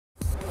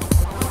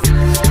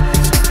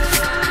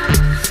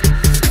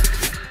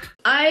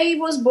I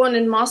was born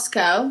in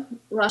Moscow,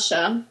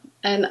 Russia,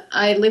 and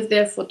I lived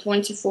there for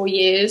 24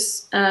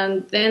 years.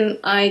 And then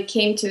I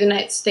came to the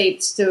United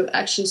States to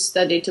actually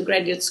study to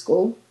graduate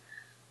school.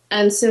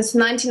 And since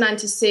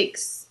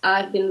 1996,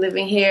 I've been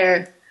living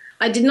here.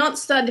 I did not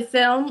study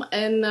film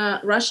in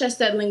Russia. I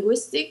studied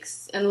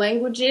linguistics and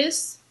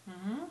languages.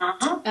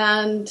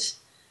 And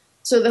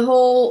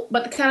so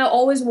but kind of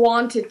always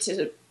wanted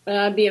to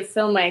be a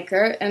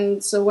filmmaker.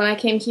 And so when I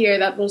came here,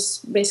 that was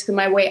basically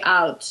my way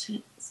out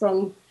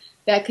from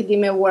the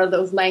academia world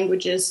of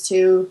languages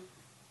to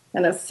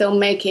kind of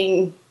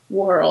filmmaking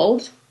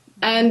world.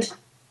 And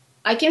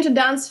I came to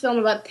dance film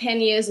about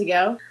 10 years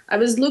ago. I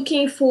was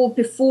looking for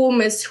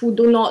performers who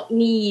do not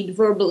need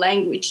verbal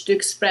language to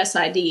express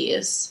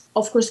ideas.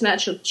 Of course,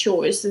 natural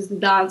choice is the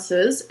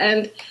dancers.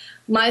 And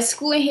my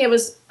schooling here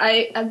was,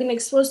 I've been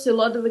exposed to a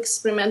lot of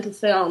experimental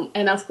film.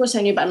 And of course,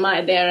 I knew about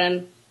Maya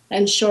Deren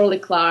and Shirley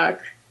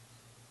Clark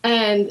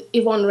and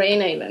Yvonne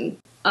Rainer even,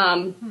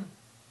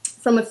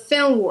 from a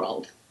film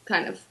world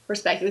kind of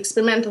perspective,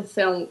 experimental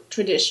film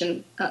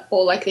tradition,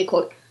 or like they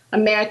call it,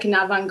 American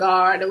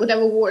avant-garde, or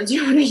whatever words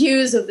you want to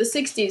use, of the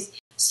 60s.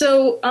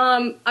 So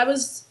I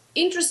was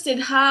interested,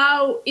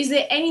 what is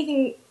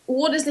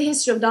the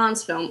history of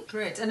dance film?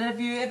 Great. And have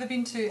you ever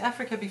been to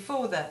Africa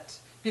before that,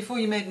 before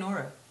you made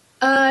Nora?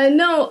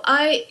 No,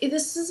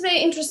 this is a very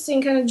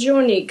interesting kind of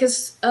journey,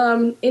 because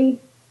in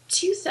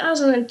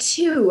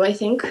 2002, I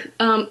think,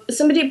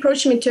 somebody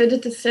approached me to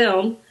edit a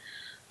film.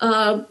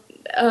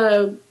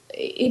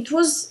 It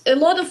was a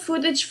lot of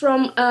footage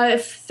from a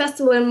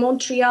festival in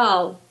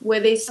Montreal where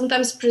they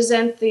sometimes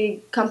present the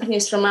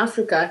companies from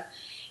Africa.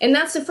 And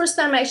that's the first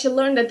time I actually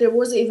learned that there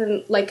was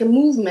even like a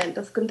movement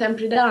of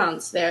contemporary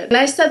dance there. And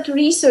I started to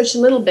research a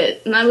little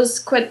bit, and I was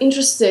quite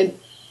interested,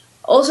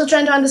 also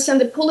trying to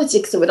understand the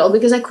politics of it all,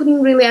 because I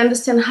couldn't really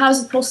understand how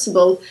is it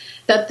possible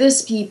that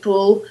these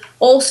people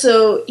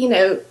also,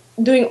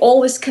 doing all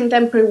this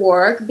contemporary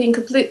work, being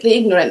completely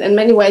ignorant in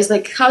many ways,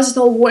 like how is it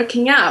all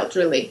working out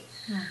really?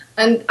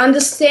 And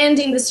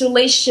understanding this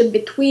relationship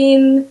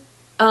between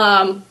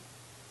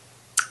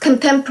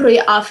contemporary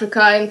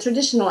Africa and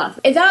traditional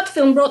Africa. And that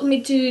film brought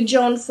me to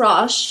Joan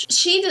Frosch.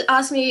 She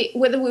asked me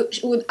whether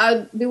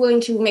I'd be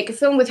willing to make a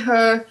film with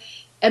her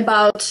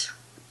about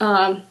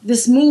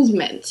this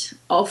movement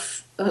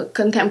of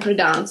contemporary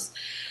dance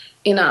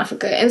in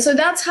Africa. And so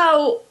that's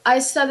how I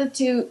started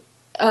to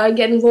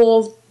get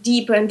involved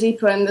deeper and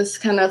deeper in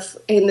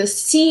this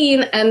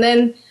scene. And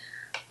then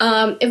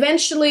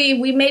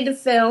eventually we made the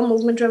film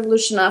Movement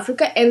Revolution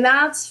Africa, and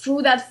that's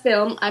through that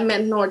film I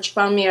met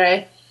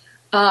Nora,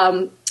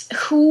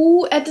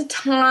 who at the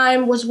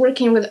time was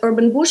working with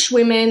Urban Bush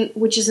Women,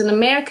 which is an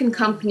American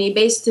company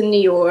based in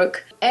New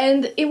York.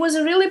 And it was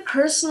a really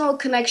personal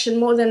connection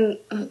more than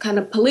a kind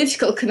of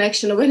political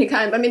connection of any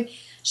kind. I mean,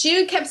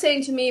 she kept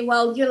saying to me,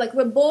 well,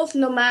 we're both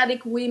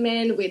nomadic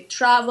women, we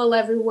travel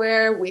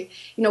everywhere, we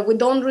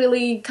don't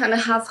really kind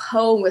of have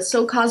home, we're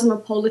so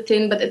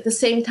cosmopolitan, but at the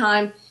same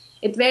time,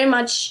 it very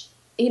much,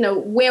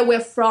 where we're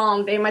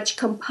from, very much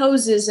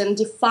composes and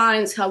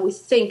defines how we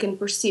think and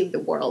perceive the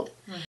world.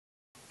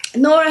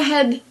 Nora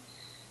had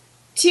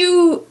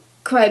two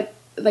quite,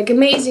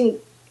 amazing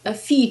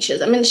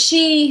features. I mean,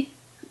 she,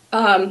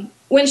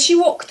 when she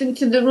walked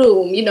into the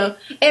room,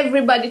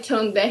 everybody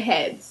turned their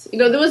heads.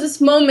 There was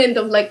this moment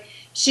of,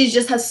 she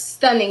just has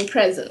stunning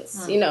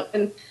presence,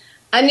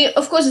 and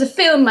of course, the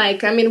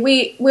filmmaker, I mean,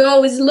 we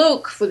always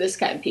look for this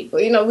kind of people,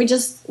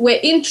 we're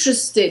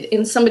interested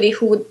in somebody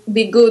who would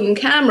be good on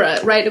camera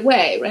right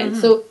away, right?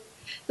 So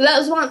that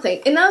was one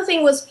thing. Another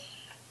thing was,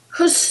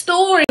 her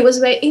story was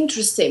very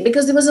interesting,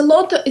 because it was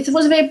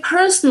a very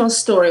personal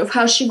story of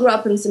how she grew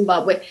up in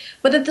Zimbabwe,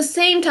 but at the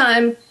same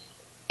time,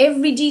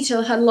 every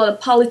detail had a lot of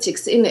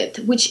politics in it,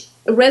 which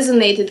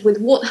resonated with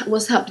what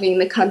was happening in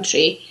the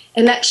country,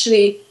 and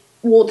actually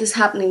what is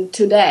happening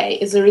today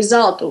is a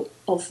result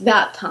of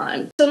that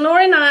time. So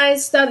Nora and I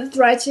started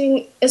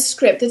writing a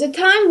script. At the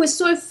time, we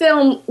saw a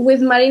film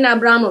with Marina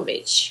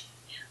Abramovic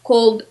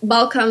called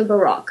Balkan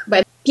Baroque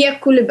by Pierre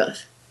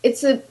Coulebeuf.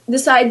 It's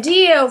this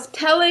idea of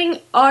telling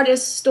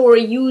artists'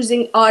 story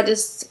using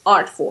artists'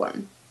 art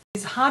form.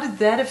 How did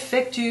that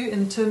affect you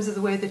in terms of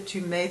the way that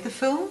you made the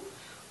film?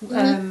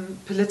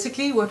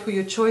 Politically, what were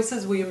your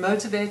choices? Were you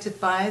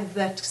motivated by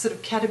that sort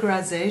of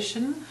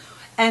categorization?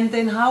 And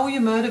then how were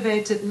you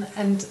motivated,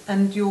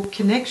 and your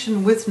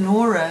connection with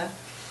Nora,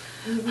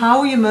 how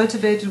were you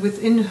motivated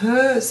within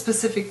her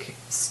specific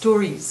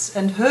stories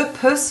and her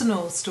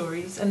personal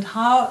stories, and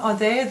how are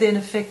they then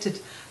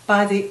affected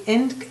by the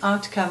end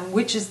outcome,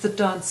 which is the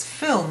dance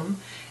film,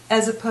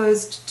 as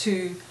opposed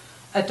to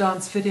a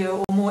dance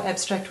video or more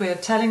abstract way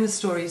of telling the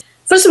stories?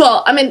 First of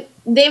all, I mean,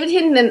 David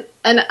Hinton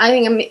and I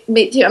think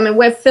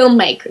we're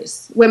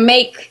filmmakers. We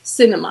make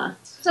cinema.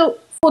 So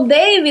for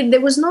David,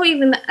 there was no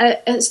even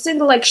a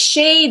single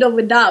shade of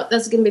a doubt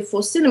that's going to be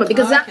for cinema,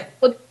 because that's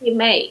what he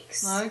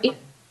makes.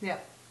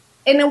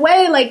 In a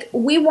way,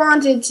 we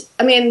wanted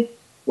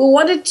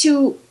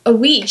to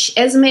reach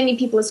as many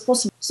people as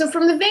possible. So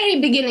from the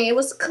very beginning, it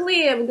was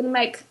clear we're going to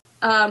make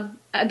a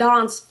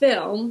dance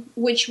film,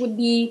 which would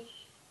be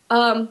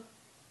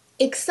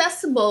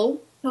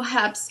accessible,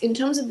 perhaps, in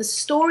terms of the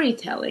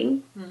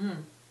storytelling,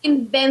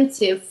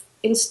 inventive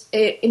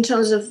in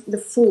terms of the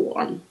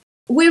form.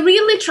 We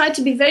really tried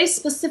to be very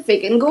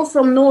specific and go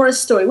from Nora's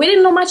story. We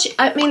didn't know much.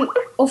 I mean,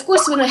 of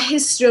course, we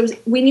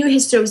knew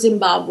history of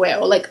Zimbabwe,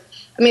 or like,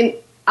 I mean,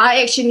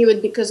 I actually knew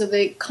it because of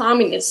the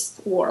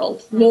communist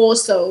world, more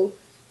so,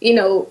 you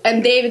know,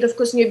 and David, of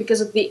course, knew because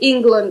of the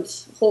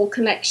England whole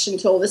connection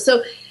to all this.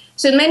 So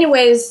in many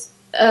ways,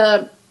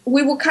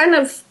 we were kind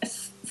of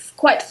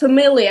quite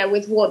familiar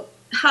with what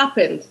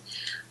happened.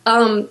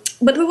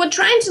 But we were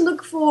trying to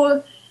look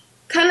for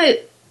kind of,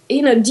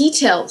 you know,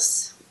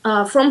 details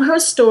from her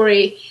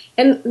story.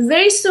 And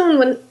very soon,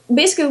 when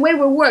basically the way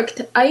we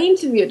worked, I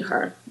interviewed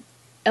her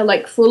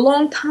like for a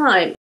long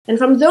time. And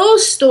from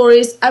those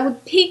stories, I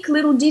would pick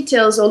little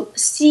details or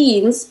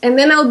scenes, and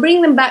then I'll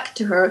bring them back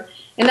to her.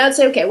 And I'd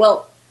say, okay,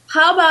 well,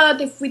 how about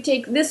if we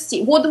take this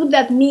scene? What would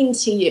that mean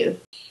to you?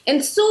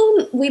 And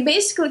soon we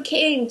basically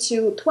came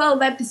to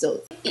 12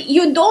 episodes.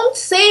 You don't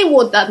say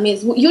what that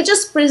means. You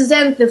just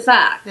present the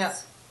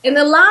facts and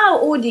allow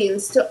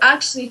audience to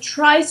actually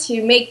try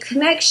to make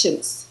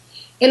connections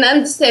and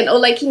understand. Or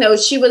like, you know,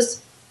 she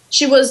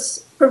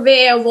was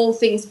purveyor of all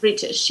things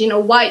British. You know,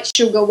 white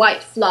sugar,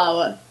 white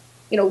flour,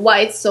 you know,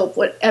 white soap.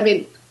 I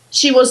mean,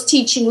 she was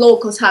teaching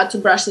locals how to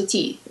brush their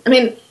teeth. I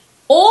mean,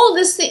 all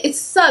this thing, it's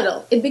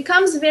subtle. It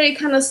becomes very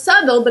kind of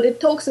subtle, but it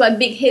talks about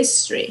big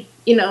history,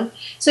 you know.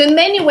 So in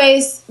many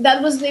ways,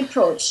 that was the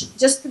approach.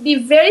 Just to be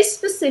very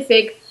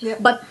specific,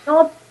 but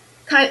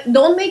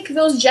don't make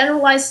those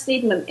generalized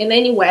statements in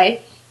any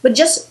way, but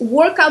just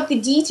work out the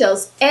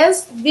details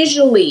as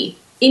visually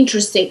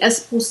interesting as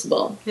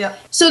possible. Yeah.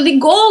 So the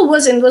goal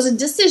was a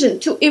decision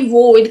to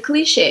avoid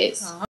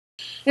cliches.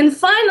 And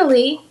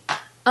finally,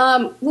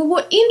 we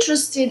were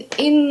interested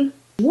in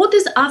what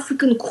does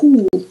African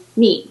cool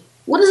mean?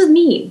 What does it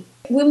mean?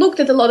 We looked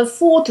at a lot of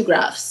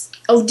photographs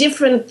of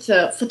different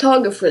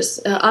photographers,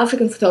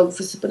 African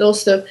photographers, but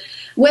also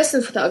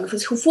Western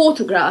photographers who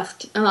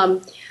photographed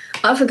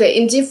Africa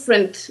in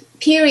different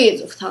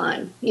periods of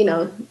time, you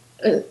know,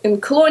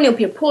 in colonial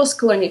period,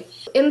 post-colonial.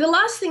 And the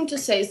last thing to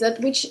say is that,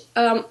 which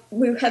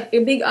we had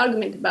a big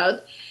argument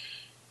about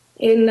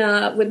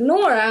with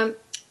Nora,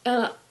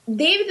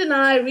 David and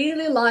I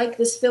really like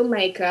this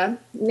filmmaker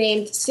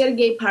named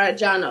Sergei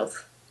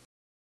Parajanov.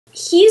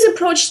 His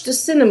approach to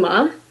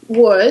cinema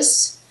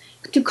was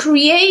to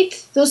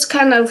create those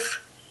kind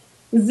of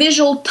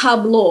visual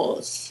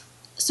tableaus.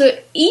 So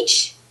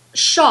each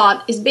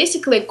shot is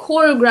basically a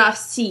choreographed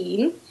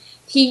scene.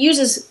 He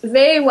uses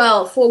very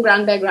well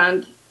foreground,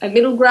 background, and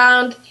middle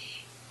ground.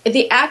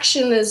 The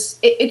action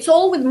it's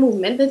all with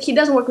movement, but he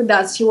doesn't work with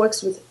dance, he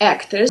works with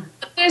actors.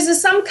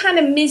 There's some kind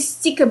of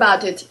mystique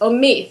about it, or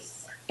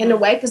myth, in a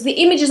way, because the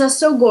images are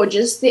so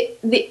gorgeous,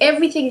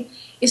 everything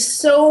is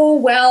so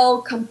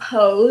well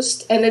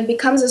composed, and it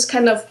becomes this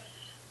kind of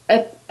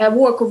a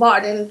work of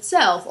art in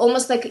itself,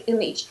 almost like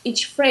in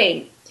each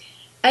frame.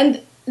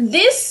 And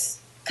this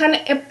kind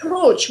of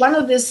approach, one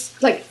of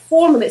this like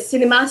formulas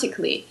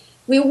cinematically,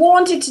 we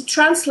wanted to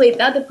translate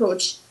that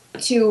approach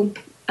to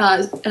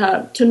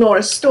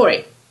Nora's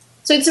story.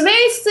 So it's a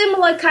very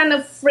similar kind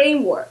of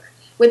framework.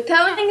 We're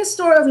telling a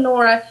story of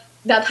Nora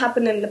that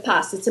happened in the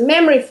past. It's a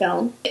memory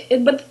film,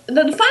 but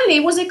finally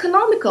it was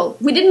economical.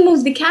 We didn't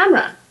move the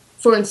camera,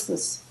 for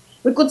instance.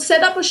 We could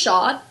set up a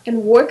shot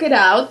and work it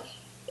out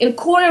and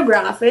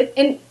choreograph it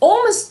and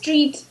almost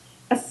treat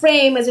a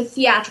frame as a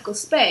theatrical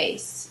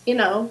space, you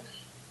know,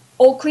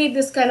 or create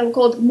this kind of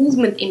called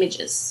movement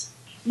images.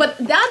 But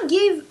that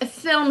gave a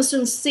film a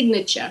certain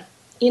signature,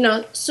 you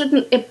know,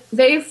 a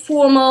very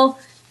formal,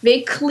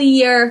 very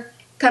clear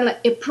kind of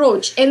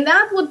approach. And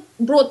that what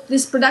brought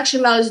this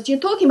production values that you're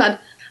talking about.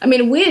 I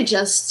mean, we're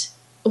just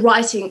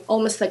writing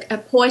almost like a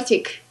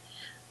poetic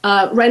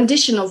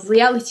rendition of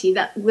reality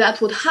that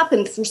would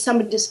happen through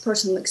somebody's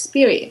personal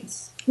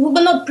experience. We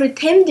were not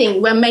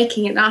pretending we're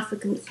making an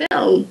African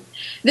film.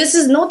 This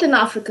is not an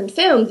African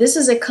film. This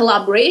is a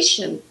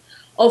collaboration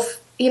of,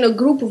 you know,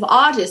 group of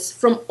artists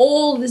from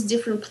all these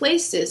different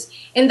places,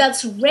 and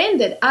that's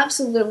rendered,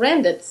 absolutely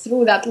rendered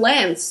through that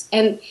lens.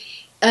 And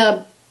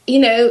you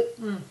know,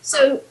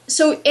 so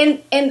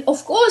and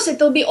of course it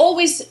will be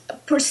always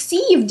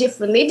perceived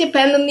differently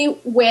depending on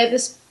where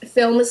this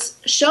film is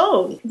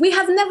shown. We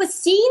have never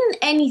seen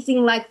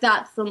anything like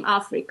that from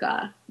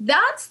Africa.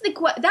 That's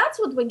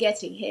what we're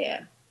getting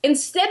here.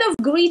 Instead of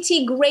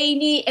gritty,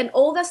 grainy, and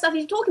all that stuff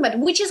you're talking about,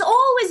 which is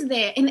always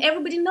there, and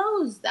everybody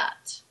knows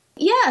that.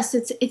 Yes,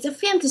 it's a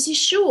fantasy,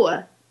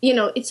 sure. You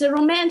know, it's a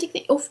romantic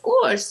thing, of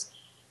course.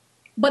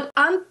 But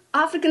aren't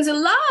Africans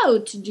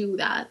allowed to do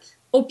that?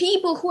 Or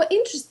people who are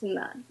interested in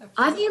that? Absolutely.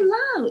 Are they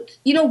allowed?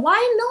 You know,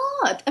 why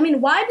not? I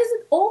mean, why does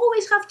it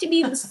always have to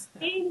be the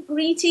same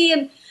gritty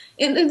and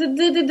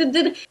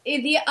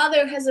the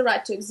other has a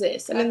right to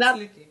exist? I mean,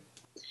 absolutely.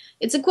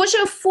 It's a question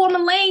of form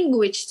and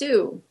language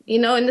too, you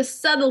know, and the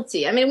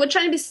subtlety. I mean, we're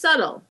trying to be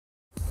subtle.